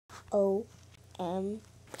OMG!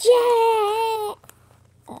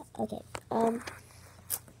 Okay.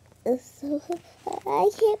 So I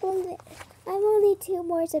can't believe it. I'm only 2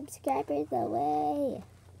 more subscribers away.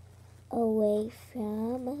 Away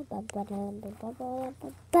from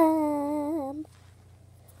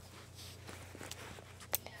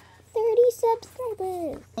 30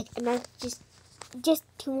 subscribers. Like, I'm not just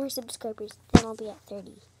 2 more subscribers, then I'll be at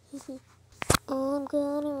 30. I'm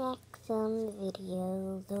gonna react some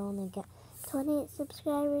videos. Only got 20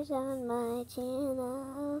 subscribers on my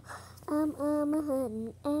channel. I'm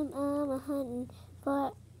hunting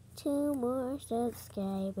for 2 more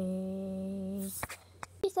subscribers.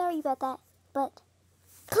 Sorry about that, but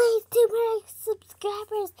please 2 more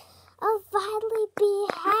subscribers. I'll finally be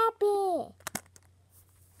happy.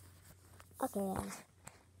 Okay,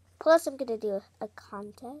 plus I'm gonna do a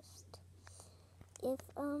contest. If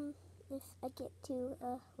I get to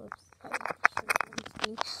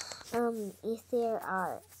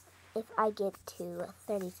if I get to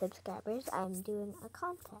 30 subscribers, I'm doing a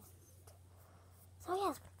contest. So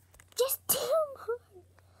yes, just 2 more.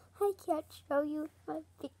 I can't show you my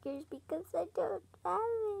fingers because I don't have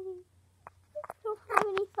any. I don't have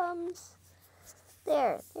any thumbs.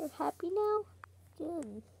 They're happy now.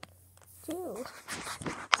 Good. 2.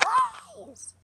 Nice.